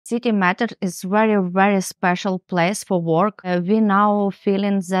City Matters is very special place for work. We now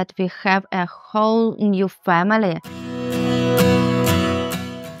feeling that we have a whole new family.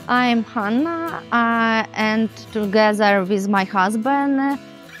 I'm Hanna, and together with my husband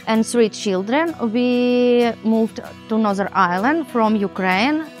and 3 children, we moved to Northern Ireland from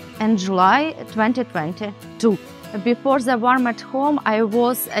Ukraine in July 2022. Before the warm at home, I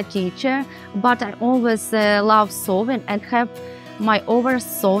was a teacher, but I always loved sewing and have my own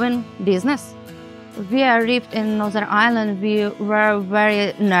sewing business. We arrived in Northern Ireland, we were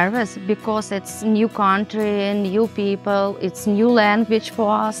very nervous because it's new country, new people, it's new language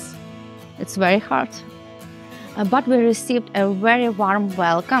for us. It's very hard. But we received a very warm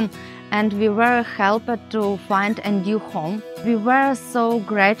welcome and we were helped to find a new home. We were so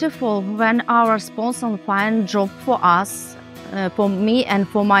grateful when our sponsor found a job for us, for me and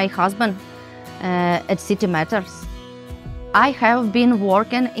for my husband at City Matters. I have been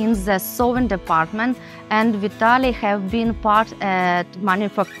working in the sewing department and Vitaly have been part at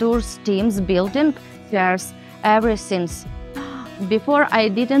manufacturers teams building fairs ever since. Before I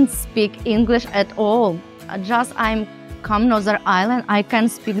didn't speak English at all. Just I'm come Northern Ireland, I can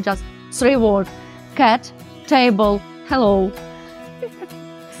speak just 3 words: cat, table, hello.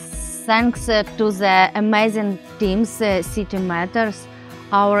 Thanks to the amazing teams City Matters,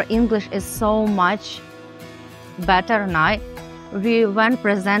 our English is so much better now. We went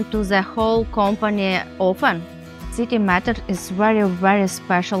present to the whole company often. City Matters is very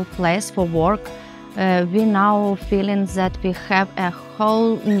special place for work. We now feeling that we have a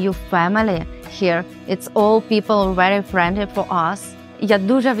whole new family here. It's all people very friendly for us. Я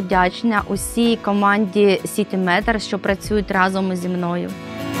дуже вдячна усій команді City Matters, що працюють разом зі мною.